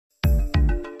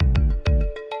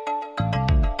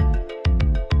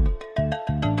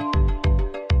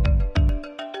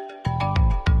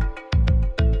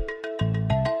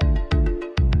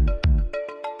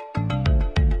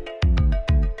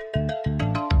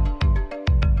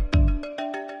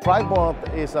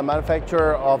TRIUMPH is a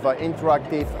manufacturer of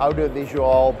interactive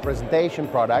audiovisual presentation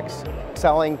products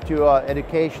selling to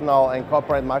educational and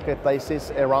corporate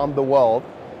marketplaces around the world.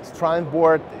 TRIUMPH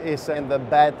board is in the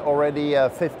BETT already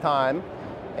fifth time,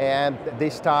 and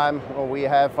this time we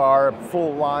have our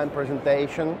full line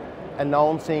presentation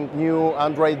announcing new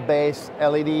Android-based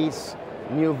LEDs,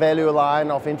 new value line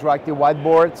of interactive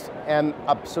whiteboards, and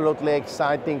absolutely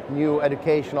exciting new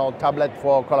educational tablet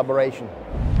for collaboration.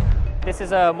 This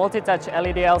is a multi-touch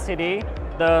LED LCD.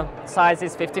 The size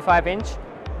is 55-inch,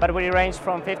 but we range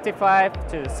from 55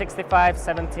 to 65,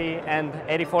 70 and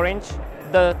 84-inch.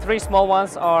 The three small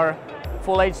ones are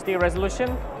full HD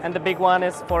resolution and the big one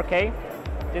is 4K.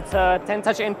 It's a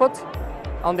 10-touch input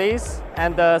on these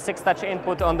and a 6-touch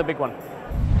input on the big one.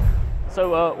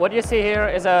 So what you see here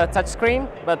is a touch screen,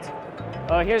 but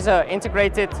here's an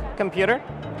integrated computer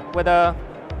with a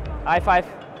i5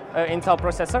 Intel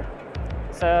processor.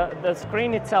 So the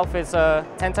screen itself is a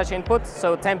 10-touch input,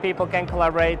 so 10 people can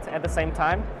collaborate at the same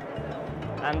time.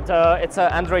 And it's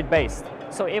Android-based.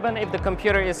 So even if the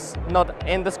computer is not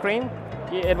in the screen,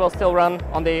 it will still run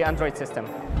on the Android system.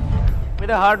 With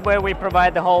the hardware, we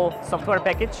provide the whole software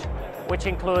package, which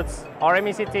includes our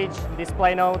MINI Teach,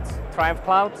 DisplayNote, TRIUMPH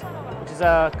Cloud, which is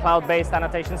a cloud-based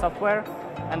annotation software,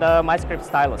 and a MyScript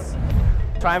stylus.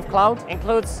 TRIUMPH Cloud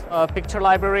includes a picture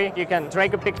library. You can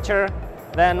drag a picture,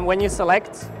 then when you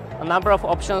select, a number of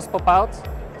options pop out.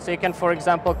 So you can, for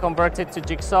example, convert it to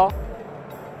jigsaw,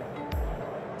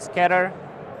 scatter.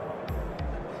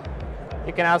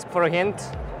 You can ask for a hint,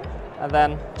 and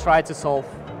then try to solve.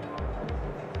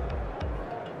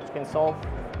 You can solve,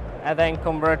 and then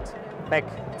convert back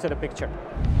to the picture.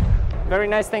 Very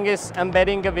nice thing is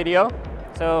embedding a video.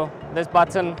 So this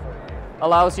button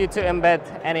allows you to embed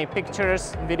any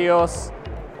pictures, videos,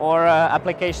 or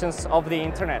applications of the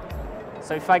internet.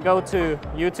 So if I go to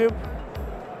YouTube,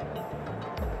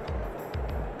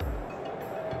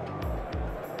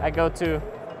 I go to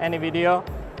any video,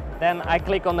 then I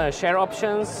click on the share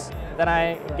options, then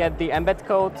I get the embed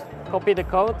code, copy the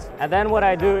code, and then what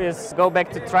I do is go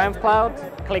back to TRIUMPH Cloud,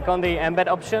 click on the embed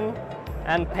option,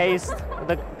 and paste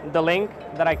the link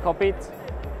that I copied,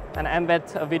 and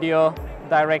embed a video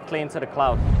directly into the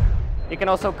cloud. You can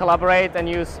also collaborate and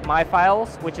use My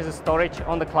Files, which is a storage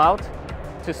on the cloud,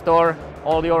 to store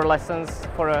all your lessons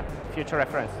for a future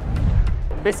reference.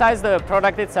 Besides the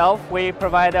product itself, we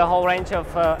provide a whole range of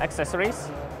accessories,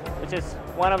 which is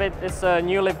one of it is a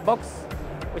new lift box,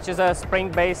 which is a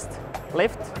spring-based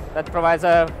lift that provides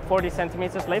a 40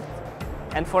 centimeters lift.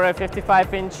 And for a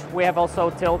 55-inch, we have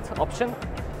also tilt option,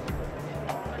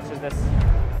 which is this.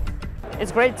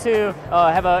 It's great to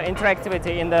have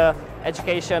interactivity in the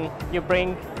education. You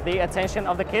bring the attention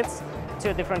of the kids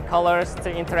to different colors,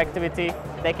 to interactivity.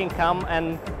 They can come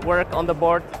and work on the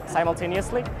board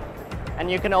simultaneously. And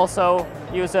you can also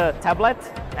use a tablet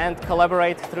and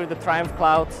collaborate through the TRIUMPH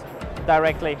Cloud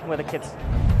directly with the kids.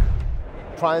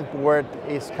 TRIUMPH board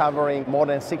is covering more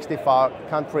than 65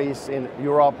 countries in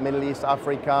Europe, Middle East,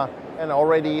 Africa, and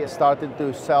already started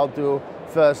to sell to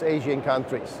first Asian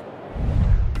countries.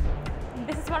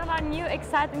 This is one of our new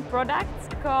exciting products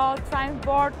called TRIUMPH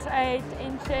Board 8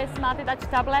 inches multi-touch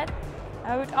tablet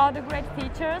with all the great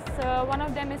features. One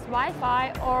of them is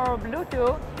Wi-Fi or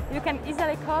Bluetooth. You can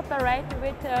easily cooperate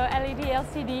with LED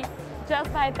LCD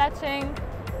just by touching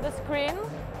the screen.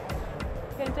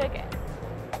 You can take it.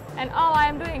 And all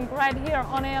I'm doing right here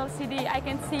on a LCD, I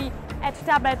can see at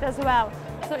tablet as well.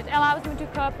 So it allows me to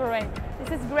cooperate.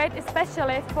 This is great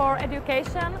especially for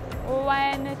education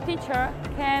when a teacher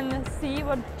can see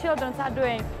what children are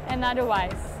doing and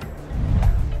otherwise.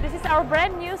 This is our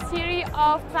brand new series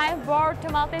of TRIUMPH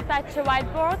Board multi-touch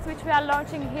whiteboards, which we are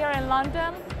launching here in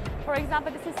London. For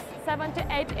example, this is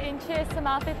 78 inches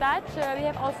multi-touch. We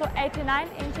have also 89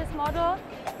 inches model.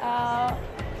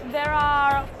 There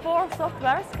are 4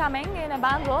 softwares coming in a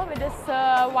bundle with this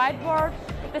whiteboard,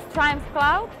 with this TRIUMPH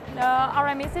Cloud,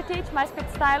 our MINI Teach,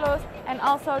 MyScript stylus, and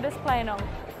also DisplayNote.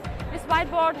 This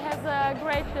whiteboard has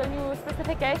great new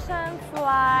specifications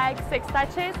like 6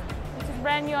 touches, which is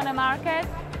brand new on the market.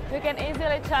 You can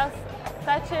easily just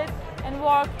touch it and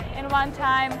work in one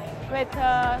time with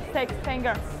 6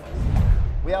 fingers.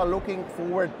 We are looking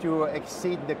forward to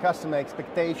exceed the customer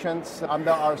expectations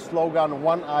under our slogan,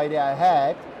 One Idea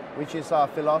Ahead, which is our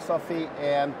philosophy,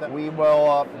 and we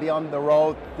will be on the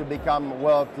road to become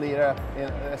world leader,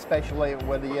 especially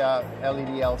with the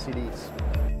LED LCDs.